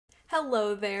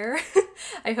Hello there.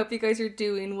 I hope you guys are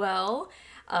doing well.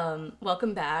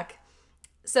 Welcome back.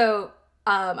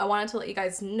 I wanted to let you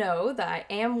guys know that I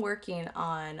am working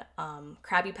on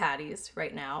Krabby Patties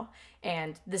right now,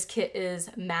 and this kit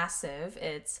is massive.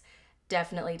 It's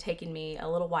definitely taking me a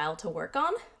little while to work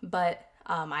on, but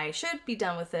I should be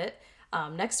done with it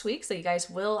next week. So you guys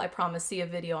will, I promise, see a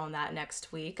video on that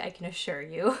next week, I can assure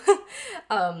you.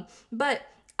 But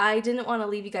I didn't want to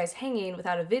leave you guys hanging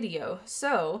without a video,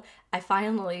 so I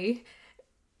finally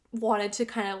wanted to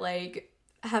kind of like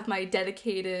have my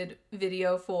dedicated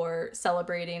video for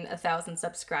celebrating 1,000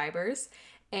 subscribers.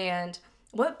 And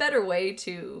what better way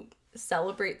to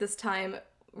celebrate this time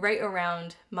right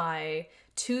around my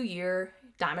 2-year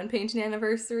diamond painting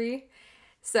anniversary?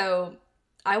 So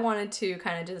I wanted to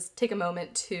kind of just take a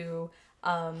moment to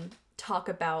talk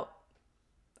about,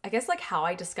 I guess, like how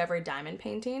I discovered diamond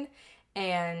painting,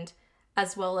 and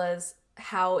as well as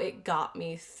how it got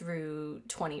me through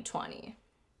 2020.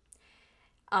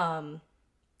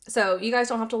 So you guys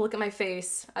don't have to look at my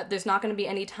face. There's not going to be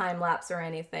any time lapse or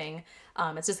anything.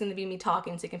 It's just going to be me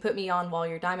talking, so you can put me on while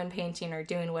you're diamond painting or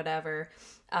doing whatever.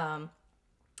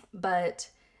 But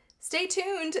stay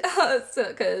tuned,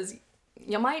 because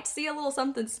you might see a little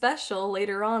something special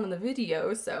later on in the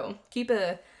video. So keep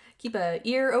a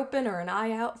ear open or an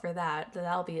eye out for that.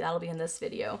 That'll be in this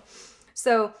video.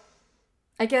 So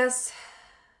I guess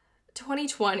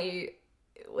 2020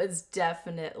 was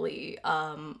definitely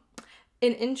an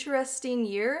interesting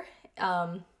year.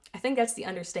 I think that's the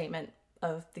understatement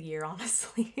of the year,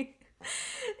 honestly.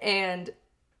 And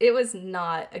it was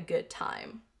not a good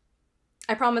time.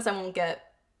 I promise I won't get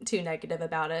too negative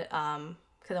about it,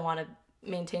 because I want to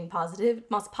maintain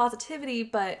positivity,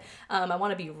 but I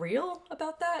want to be real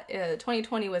about that.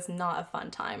 2020 was not a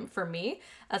fun time for me,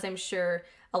 as I'm sure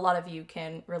a lot of you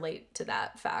can relate to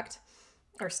that fact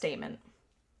or statement.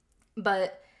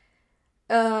 But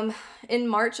in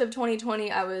March of 2020,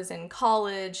 I was in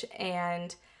college,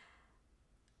 and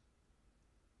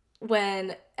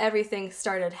when everything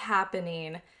started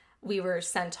happening, we were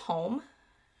sent home.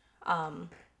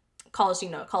 College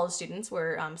students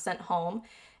were sent home,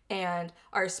 and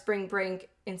our spring break,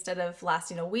 instead of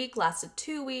lasting a week, lasted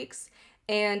 2 weeks,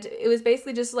 and it was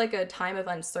basically just like a time of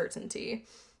uncertainty.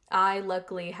 I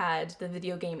luckily had the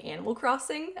video game Animal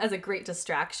Crossing as a great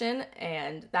distraction,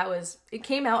 and it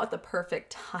came out at the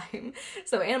perfect time.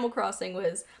 So Animal Crossing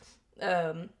was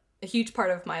a huge part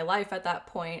of my life at that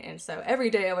point, and so every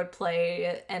day I would play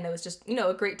it, and it was just,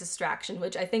 a great distraction,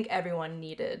 which I think everyone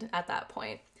needed at that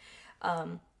point.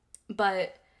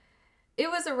 But it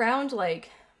was around like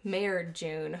May or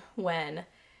June when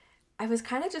I was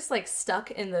kind of just like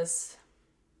stuck in this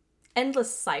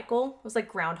endless cycle. It was like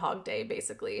Groundhog Day,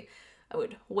 basically. I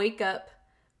would wake up,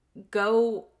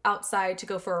 go outside to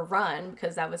go for a run,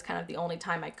 because that was kind of the only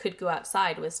time I could go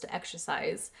outside was to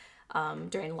exercise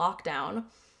during lockdown.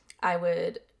 I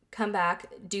would come back,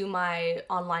 do my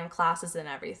online classes and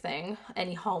everything,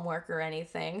 any homework or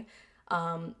anything,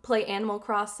 play Animal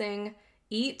Crossing,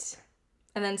 eat,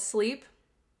 and then sleep,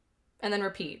 and then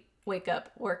repeat. Wake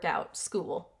up, work out,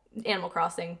 school, Animal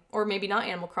Crossing, or maybe not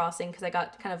Animal Crossing, because I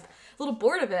got kind of a little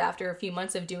bored of it after a few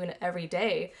months of doing it every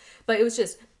day. But it was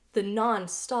just the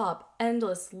non-stop,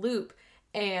 endless loop,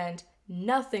 and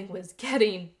nothing was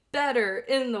getting better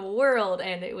in the world,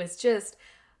 and it was just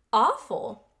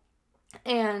awful.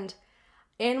 And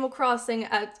Animal Crossing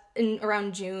in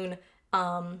around June,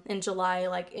 in July,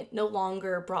 like, it no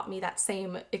longer brought me that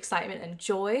same excitement and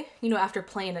joy. After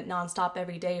playing it nonstop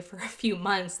every day for a few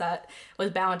months, that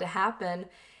was bound to happen.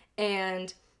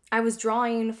 And I was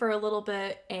drawing for a little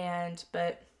bit,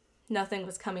 but nothing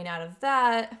was coming out of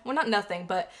that. Well, not nothing,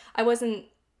 but I was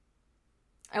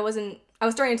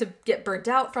starting to get burnt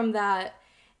out from that,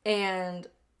 and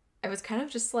I was kind of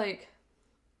just like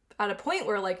at a point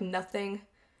where like nothing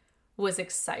was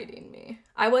exciting me.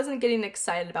 I wasn't getting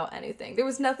excited about anything. There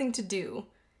was nothing to do,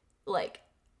 like,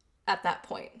 at that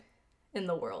point in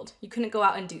the world. You couldn't go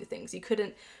out and do things. I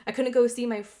couldn't go see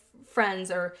my friends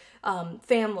or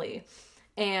family,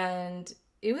 and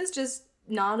it was just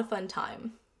not a fun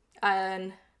time.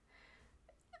 And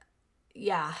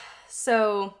yeah,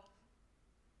 so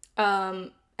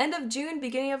end of June,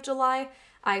 beginning of July,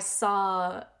 I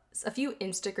saw a few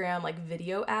Instagram like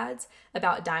video ads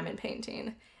about diamond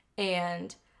painting,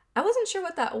 and I wasn't sure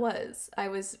what that was. I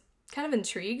was kind of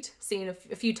intrigued, seeing a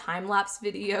few time-lapse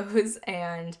videos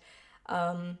and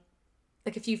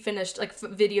like a few finished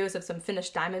videos of some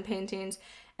finished diamond paintings,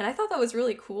 and I thought that was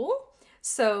really cool.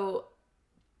 So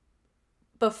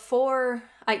before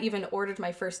I even ordered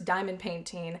my first diamond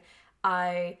painting,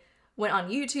 I went on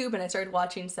YouTube and I started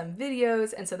watching some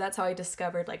videos, and so that's how I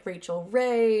discovered like Rachel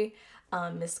Ray,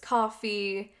 Miss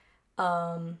Coffee,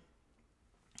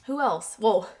 who else?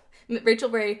 Well, Rachel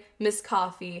Ray, Miss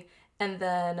Coffee, and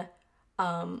then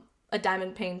a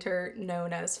diamond painter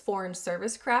known as Foreign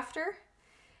Service Crafter.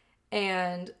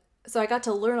 And so I got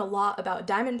to learn a lot about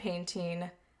diamond painting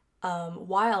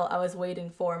while I was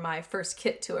waiting for my first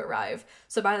kit to arrive.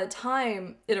 So by the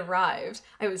time it arrived,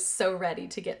 I was so ready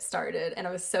to get started and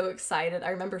I was so excited. I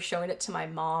remember showing it to my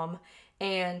mom,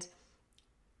 and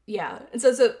yeah. And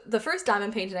so the first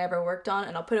diamond painting I ever worked on,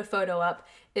 and I'll put a photo up,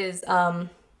 is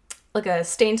like a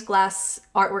stained glass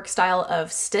artwork style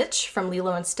of Stitch from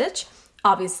Lilo and Stitch.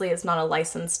 Obviously, it's not a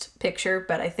licensed picture,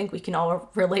 but I think we can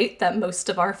all relate that most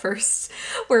of our firsts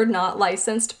were not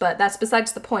licensed, but that's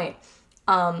besides the point.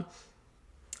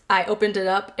 I opened it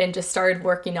up and just started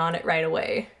working on it right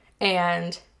away.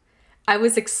 And I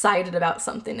was excited about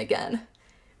something again,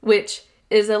 which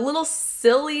is a little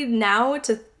silly now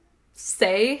to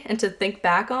say and to think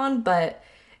back on, but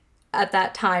at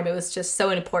that time it was just so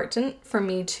important for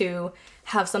me to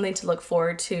have something to look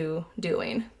forward to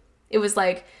doing. It was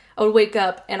like I would wake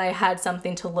up and I had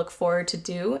something to look forward to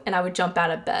do, and I would jump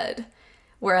out of bed.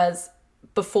 Whereas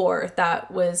before,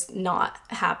 that was not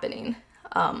happening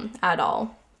at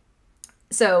all.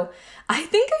 So I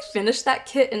think I finished that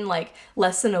kit in like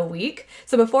less than a week.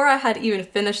 So before I had even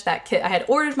finished that kit, I had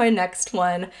ordered my next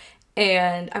one,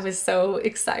 and I was so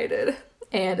excited.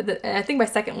 And I think my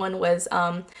second one was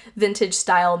vintage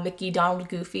style Mickey, Donald,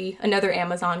 Goofy, another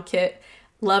Amazon kit.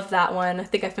 Loved that one. I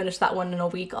think I finished that one in a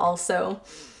week also.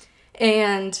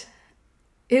 And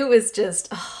it was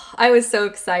just, I was so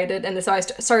excited. And so I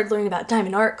started learning about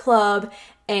Diamond Art Club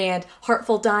and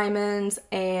Heartful Diamonds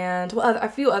and a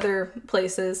few other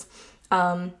places.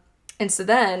 And so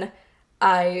then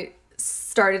I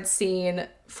started seeing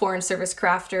Foreign Service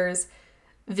Crafters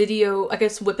video, I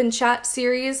guess, whip and chat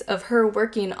series of her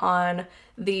working on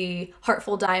the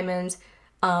Heartful Diamonds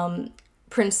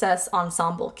Princess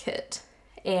Ensemble kit.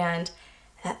 And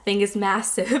that thing is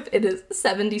massive. It is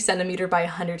 70 centimeter by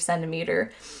 100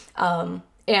 centimeter.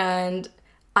 And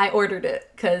I ordered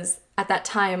it because at that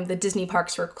time the Disney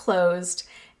parks were closed.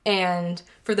 And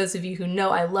for those of you who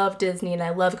know, I love Disney and I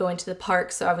love going to the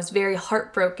parks. So I was very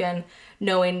heartbroken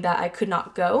knowing that I could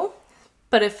not go.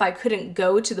 But if I couldn't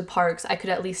go to the parks, I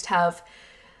could at least have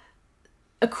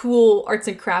a cool arts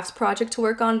and crafts project to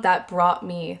work on that brought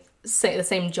me the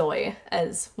same joy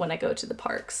as when I go to the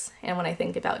parks and when I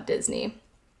think about Disney.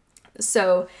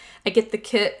 So I get the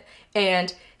kit,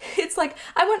 and it's like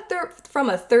I went there from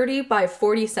a 30 by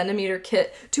 40 centimeter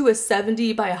kit to a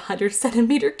 70 by 100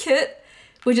 centimeter kit,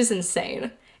 which is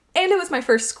insane. And it was my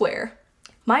first square.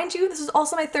 Mind you, this was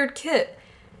also my third kit,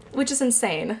 which is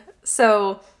insane.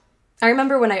 So I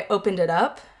remember when I opened it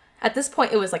up, at this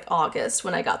point it was like August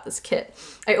when I got this kit.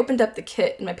 I opened up the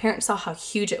kit and my parents saw how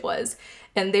huge it was,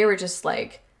 and they were just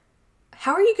like,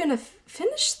 how are you gonna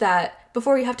finish that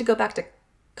before you have to go back to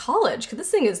college? Because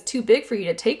this thing is too big for you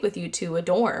to take with you to a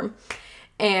dorm.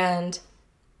 And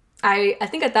I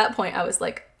think at that point I was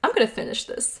like, I'm gonna finish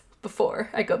this before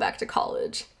I go back to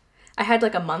college. I had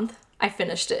like a month. I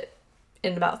finished it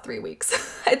in about 3 weeks.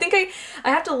 I think I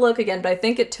have to look again, but I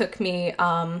think it took me,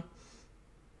 I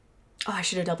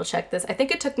should have double checked this. I think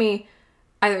it took me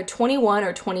either 21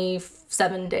 or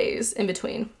 27 days in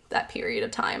between that period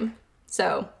of time.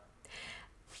 So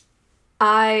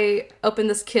I opened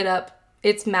this kit up.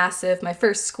 It's massive. My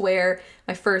first square,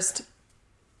 my first,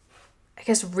 I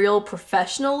guess, real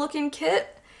professional looking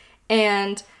kit.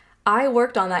 And I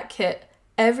worked on that kit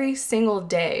every single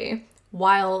day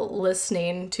while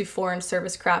listening to Foreign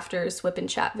Service Crafters whip and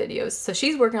chat videos. So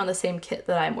she's working on the same kit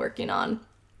that I'm working on.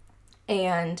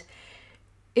 And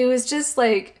it was just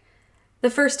like the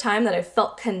first time that I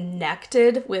felt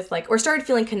connected with or started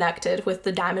feeling connected with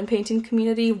the diamond painting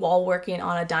community while working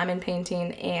on a diamond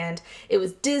painting. And it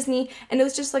was Disney, and it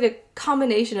was just like a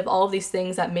combination of all of these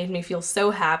things that made me feel so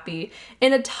happy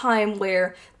in a time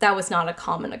where that was not a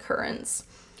common occurrence.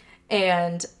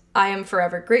 And I am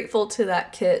forever grateful to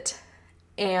that kit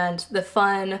and the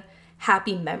fun,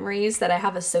 happy memories that I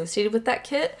have associated with that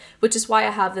kit, which is why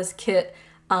I have this kit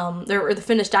or the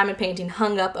finished diamond painting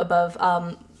hung up above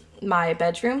my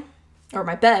bedroom, or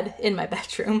my bed in my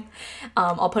bedroom.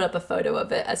 I'll put up a photo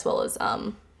of it as well as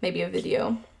maybe a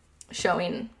video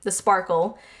showing the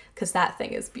sparkle, because that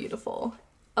thing is beautiful.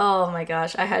 Oh my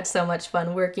gosh, I had so much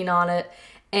fun working on it.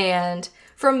 And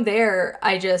from there,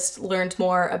 I just learned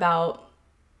more about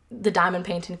the diamond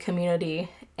painting community,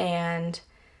 and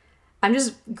I'm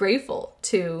just grateful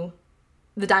to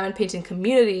the diamond painting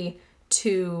community,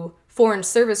 to Foreign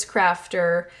Service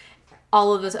Crafter,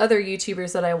 all of those other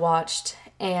YouTubers that I watched,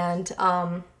 and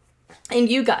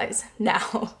you guys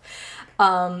now.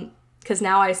 Because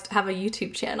now I have a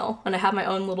YouTube channel and I have my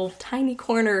own little tiny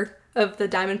corner of the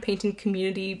diamond painting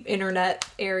community internet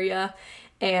area,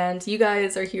 and you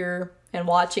guys are here and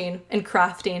watching and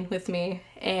crafting with me,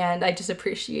 and I just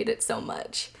appreciate it so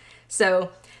much.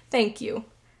 So thank you.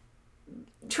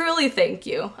 Truly thank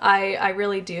you. I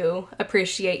really do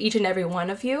appreciate each and every one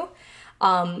of you.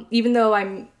 Even though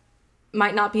I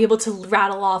might not be able to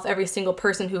rattle off every single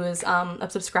person who is a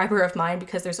subscriber of mine,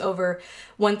 because there's over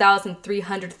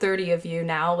 1,330 of you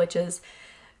now, which is,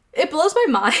 it blows my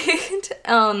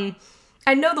mind.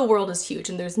 I know the world is huge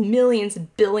and there's millions,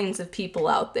 billions of people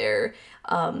out there,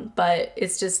 but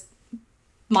it's just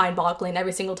mind-boggling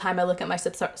every single time I look at my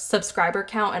subscriber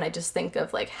count, and I just think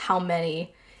of like how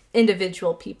many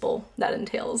individual people that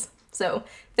entails. So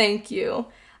thank you.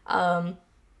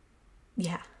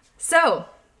 Yeah. So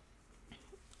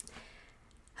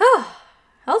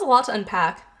that was a lot to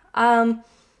unpack.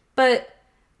 But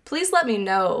please let me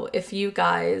know if you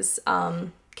guys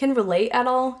can relate at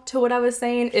all to what I was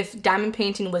saying, if diamond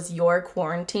painting was your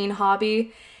quarantine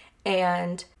hobby,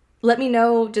 and let me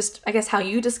know just, I guess, how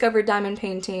you discovered diamond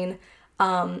painting,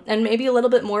 and maybe a little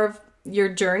bit more of your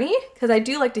journey, because I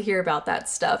do like to hear about that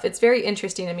stuff. It's very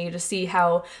interesting to me to see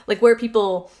how, like, where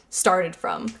people started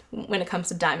from when it comes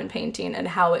to diamond painting and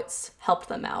how it's helped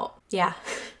them out. Yeah.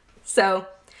 So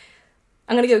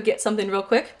I'm gonna go get something real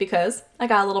quick because I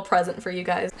got a little present for you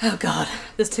guys. Oh God,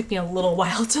 this took me a little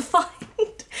while to find.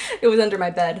 It was under my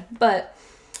bed, but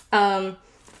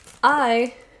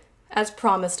I, as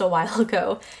promised a while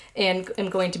ago, and am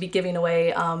going to be giving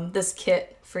away this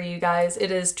kit for you guys.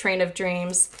 It is Train of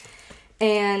Dreams,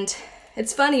 and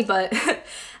it's funny, but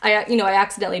I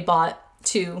accidentally bought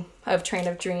 2 of Train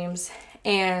of Dreams,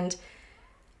 and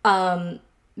that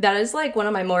is like one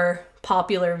of my more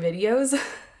popular videos,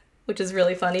 which is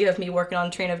really funny, of me working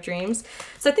on Train of Dreams.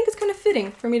 So I think it's kind of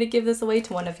fitting for me to give this away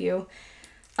to one of you.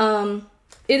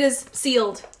 It is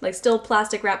sealed, like still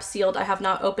plastic wrap sealed. I have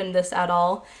not opened this at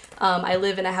all. I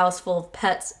live in a house full of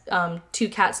pets, 2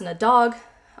 cats and a dog,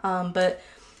 but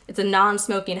it's a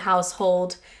non-smoking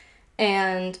household,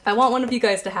 and I want one of you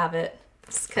guys to have it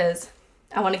because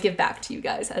I want to give back to you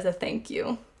guys as a thank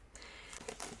you.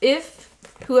 If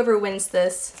whoever wins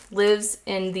this lives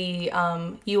in the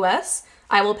US,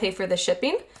 I will pay for the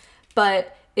shipping,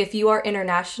 but if you are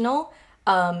international,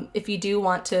 if you do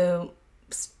want to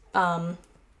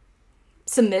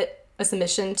submit a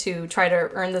submission to try to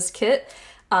earn this kit,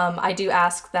 I do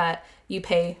ask that you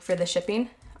pay for the shipping.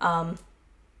 I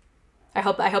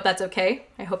hope that's okay.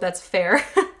 I hope that's fair.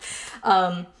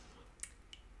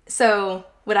 So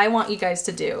what I want you guys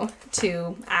to do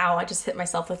to, ow, I just hit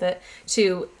myself with it,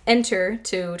 to enter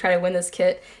to try to win this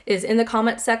kit is in the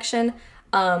comment section.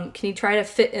 Can you try to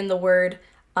fit in the word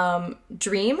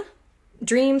dream?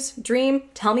 Dream.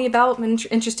 Tell me about an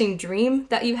interesting dream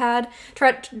that you had.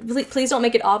 Please don't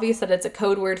make it obvious that it's a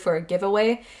code word for a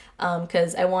giveaway,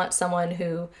 because I want someone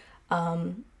who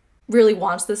really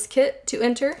wants this kit to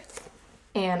enter,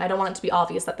 and I don't want it to be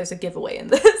obvious that there's a giveaway in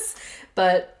this.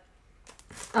 But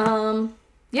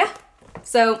yeah,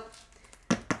 so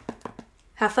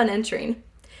have fun entering.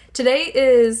 Today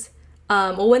is,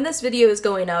 well, when this video is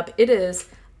going up, it is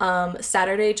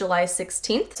Saturday, July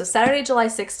 16th. So Saturday, July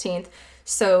 16th.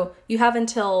 So you have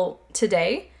until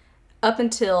today, up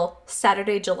until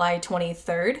Saturday, July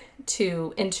 23rd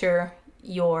to enter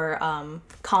your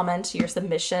comment, your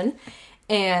submission.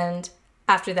 And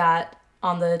after that,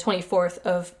 on the 24th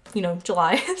of,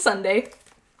 July, Sunday,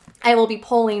 I will be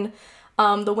polling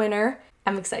the winner.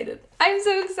 I'm excited. I'm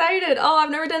so excited. Oh, I've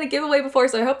never done a giveaway before,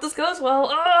 so I hope this goes well.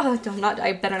 Oh,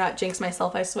 I better not jinx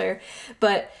myself, I swear.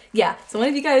 But yeah, so one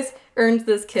of you guys earned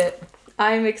this kit.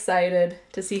 I'm excited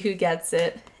to see who gets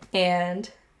it, and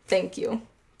thank you.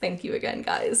 Thank you again,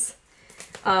 guys.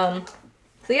 So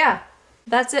yeah,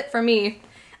 that's it for me.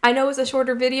 I know it's a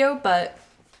shorter video, but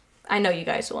I know you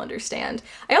guys will understand.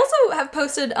 I also have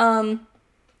posted a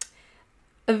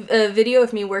video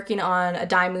of me working on a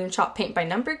Die Moonshot paint by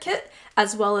number kit,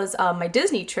 as well as my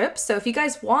Disney trip. So if you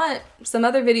guys want some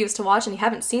other videos to watch and you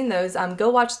haven't seen those,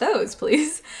 go watch those,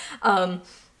 please.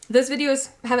 Those videos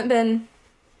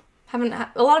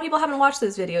a lot of people haven't watched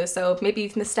those videos, so maybe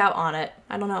you've missed out on it.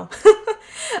 I don't know.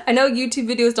 I know YouTube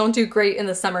videos don't do great in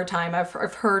the summertime. I've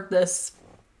heard this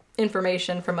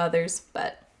information from others,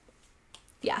 but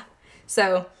yeah.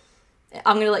 So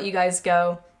I'm gonna let you guys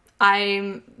go.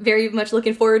 I'm very much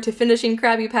looking forward to finishing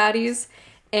Krabby Patties,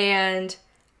 and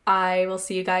I will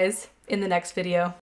see you guys in the next video.